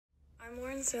I'm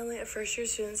Lauren Stanley, a first-year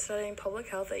student studying public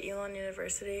health at Elon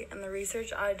University, and the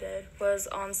research I did was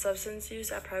on substance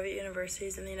use at private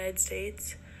universities in the United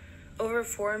States. Over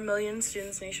 4 million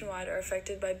students nationwide are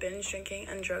affected by binge drinking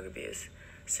and drug abuse.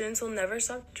 Students will never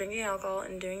stop drinking alcohol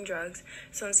and doing drugs,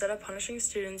 so instead of punishing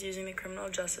students using the criminal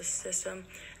justice system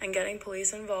and getting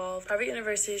police involved, private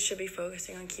universities should be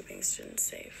focusing on keeping students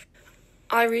safe.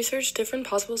 I researched different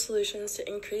possible solutions to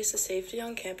increase the safety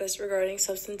on campus regarding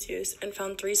substance use and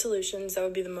found 3 solutions that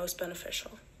would be the most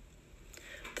beneficial.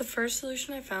 The first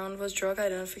solution I found was drug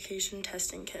identification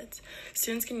testing kits.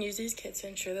 Students can use these kits to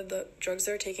ensure that the drugs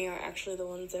they're taking are actually the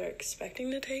ones they're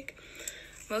expecting to take.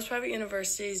 Most private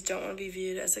universities don't want to be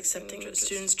viewed as accepting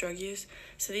students' drug use,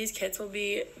 so these kits will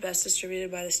be best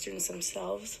distributed by the students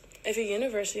themselves. If a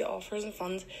university offers and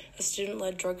funds a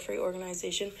student-led drug-free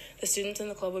organization, the students in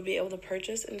the club would be able to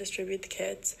purchase and distribute the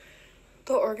kits.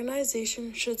 The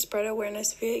organization should spread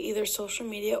awareness via either social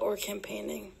media or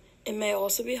campaigning. It may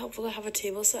also be helpful to have a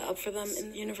table set up for them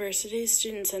in the university's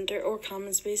student center or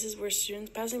common spaces where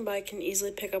students passing by can easily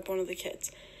pick up one of the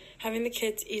kits. Having the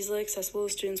kits easily accessible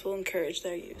to students will encourage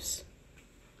their use.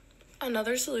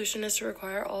 Another solution is to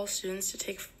require all students to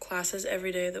take classes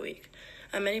every day of the week.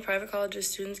 At many private colleges,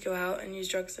 students go out and use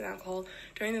drugs and alcohol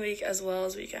during the week as well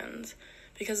as weekends.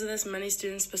 Because of this, many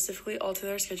students specifically alter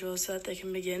their schedules so that they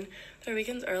can begin their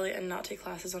weekends early and not take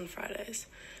classes on Fridays.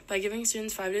 By giving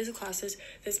students 5 days of classes,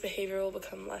 this behavior will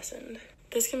become lessened.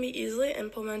 This can be easily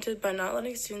implemented by not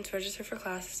letting students register for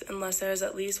classes unless there is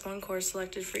at least one course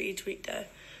selected for each weekday.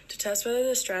 To test whether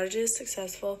this strategy is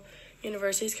successful,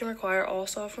 universities can require all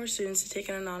sophomore students to take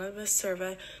an anonymous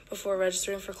survey before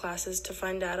registering for classes to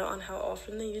find data on how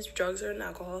often they use drugs or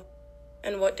alcohol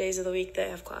and what days of the week they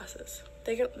have classes.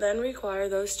 They can then require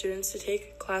those students to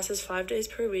take classes 5 days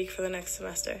per week for the next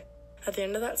semester. At the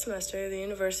end of that semester, the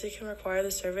university can require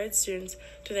the surveyed students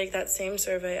to take that same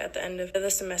survey at the end of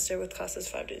the semester with classes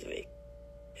 5 days a week.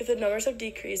 If the numbers have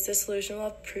decreased, this solution will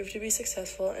have proved to be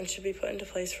successful and should be put into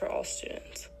place for all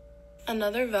students.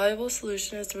 Another valuable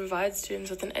solution is to provide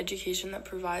students with an education that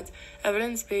provides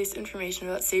evidence-based information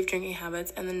about safe drinking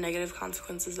habits and the negative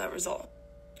consequences that result.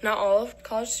 Not all of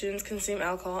college students consume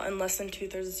alcohol, and less than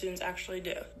 2/3 of students actually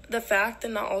do. The fact that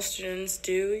not all students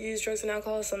do use drugs and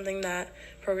alcohol is something that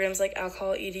programs like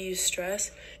Alcohol EDU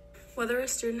stress. Whether a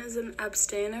student is an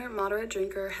abstainer, moderate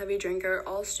drinker, or heavy drinker,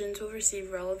 all students will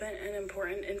receive relevant and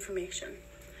important information.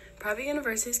 Private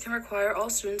universities can require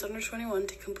all students under 21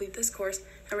 to complete this course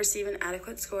and receive an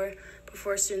adequate score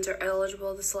before students are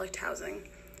eligible to select housing.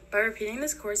 By repeating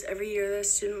this course every year that a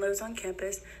student lives on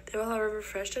campus, they will have a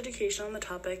refreshed education on the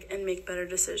topic and make better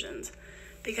decisions.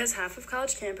 Because half of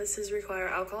college campuses require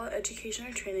alcohol education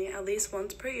or training at least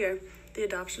once per year, the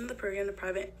adoption of the program to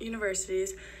private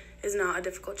universities is not a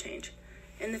difficult change.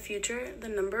 In the future, the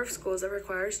number of schools that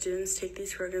require students to take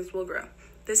these programs will grow.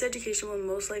 This education will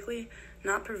most likely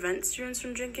not prevent students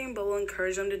from drinking, but will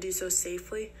encourage them to do so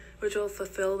safely, which will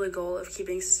fulfill the goal of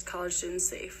keeping college students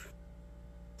safe.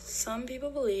 Some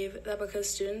people believe that because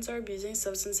students are abusing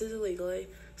substances illegally,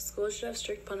 schools should have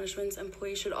strict punishments and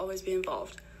police should always be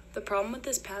involved. The problem with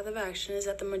this path of action is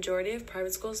that the majority of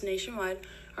private schools nationwide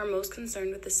are most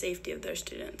concerned with the safety of their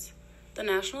students. The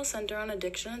National Center on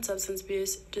Addiction and Substance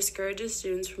Abuse discourages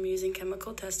students from using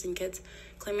chemical testing kits,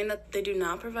 claiming that they do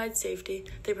not provide safety,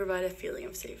 they provide a feeling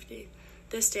of safety.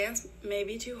 This stance may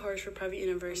be too harsh for private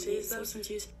universities that substance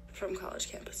use from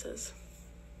college campuses.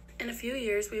 In a few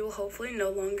years, we will hopefully no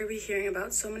longer be hearing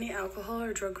about so many alcohol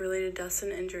or drug-related deaths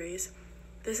and injuries.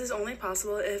 This is only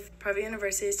possible if private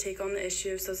universities take on the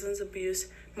issue of substance abuse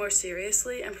more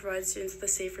seriously and provide students with a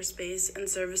safer space and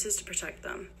services to protect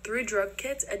them. Through drug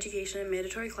kits, education, and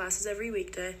mandatory classes every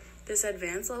weekday, this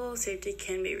advanced level of safety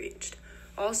can be reached.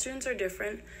 All students are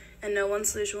different, and no one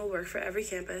solution will work for every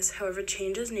campus. However,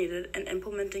 change is needed, and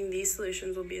implementing these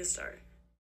solutions will be a start.